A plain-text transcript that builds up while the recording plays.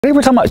Today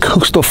we're talking about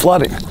coastal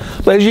flooding,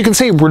 but as you can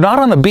see, we're not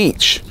on the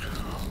beach.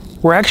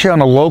 We're actually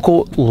on a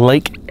local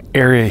lake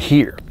area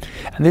here.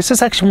 And this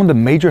is actually one of the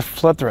major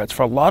flood threats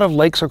for a lot of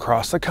lakes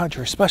across the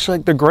country, especially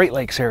like the Great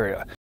Lakes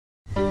area.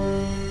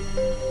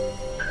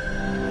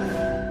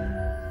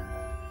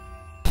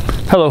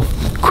 Hello,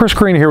 Chris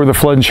Green here with the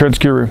Flood Insurance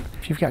Guru.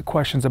 If you've got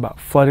questions about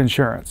flood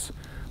insurance,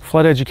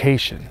 flood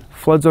education,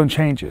 flood zone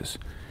changes,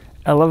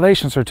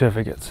 elevation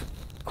certificates,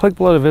 click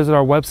below to visit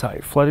our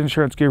website,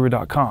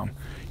 floodinsuranceguru.com.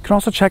 You can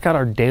also check out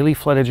our daily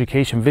flood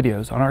education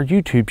videos on our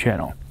YouTube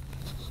channel.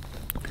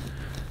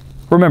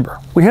 Remember,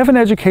 we have an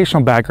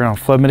educational background on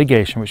flood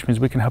mitigation, which means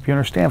we can help you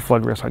understand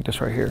flood risks like this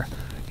right here,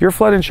 your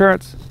flood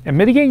insurance, and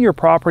mitigating your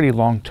property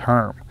long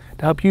term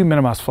to help you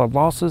minimize flood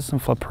losses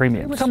and flood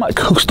premiums. We're talking about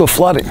coastal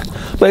flooding,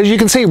 but as you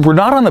can see, we're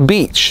not on the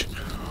beach.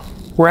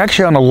 We're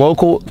actually on a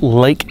local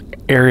lake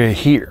area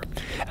here.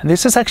 And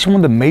this is actually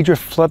one of the major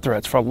flood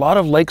threats for a lot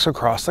of lakes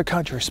across the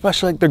country,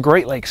 especially like the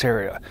Great Lakes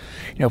area.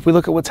 You know, if we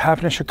look at what's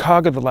happened in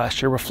Chicago the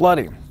last year with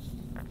flooding,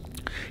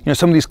 you know,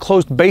 some of these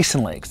closed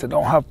basin lakes that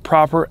don't have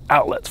proper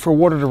outlets for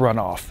water to run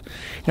off.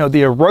 You know,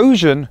 the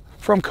erosion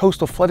from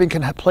coastal flooding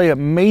can play a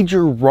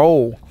major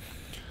role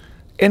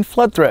in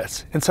flood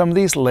threats in some of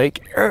these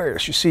lake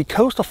areas. You see,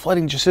 coastal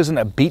flooding just isn't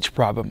a beach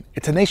problem,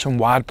 it's a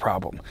nationwide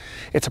problem.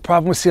 It's a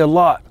problem we see a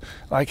lot,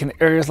 like in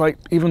areas like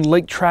even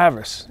Lake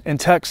Travis in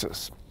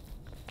Texas,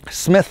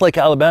 Smith Lake,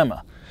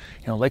 Alabama,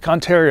 you know, Lake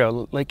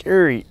Ontario, Lake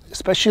Erie,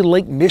 especially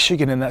Lake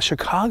Michigan in that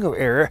Chicago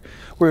area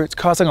where it's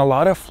causing a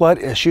lot of flood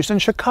issues in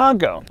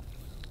Chicago.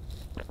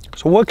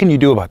 So what can you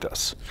do about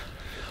this?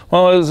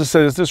 Well, as I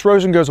said, as this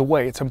erosion goes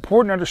away, it's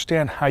important to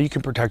understand how you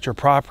can protect your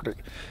property.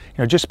 You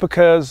know, just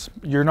because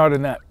you're not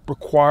in that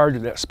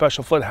required, that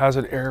special flood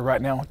hazard area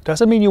right now,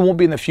 doesn't mean you won't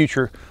be in the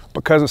future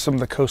because of some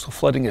of the coastal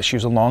flooding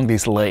issues along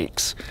these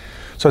lakes.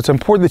 So it's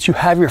important that you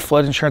have your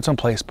flood insurance in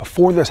place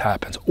before this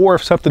happens, or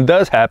if something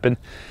does happen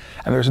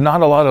and there's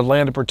not a lot of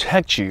land to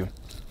protect you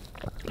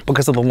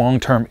because of the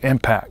long-term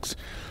impacts.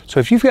 So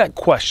if you've got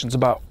questions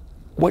about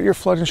what your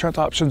flood insurance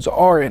options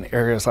are in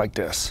areas like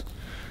this,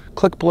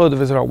 click below to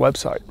visit our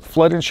website,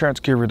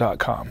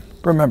 floodinsuranceguru.com.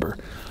 Remember,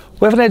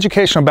 we have an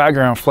educational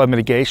background on flood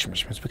mitigation,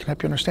 which means we can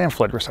help you understand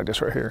flood risks like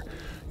this right here.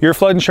 Your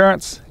flood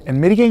insurance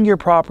and mitigating your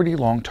property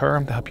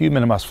long-term to help you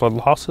minimize flood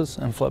losses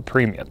and flood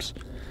premiums.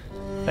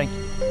 Thank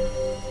you.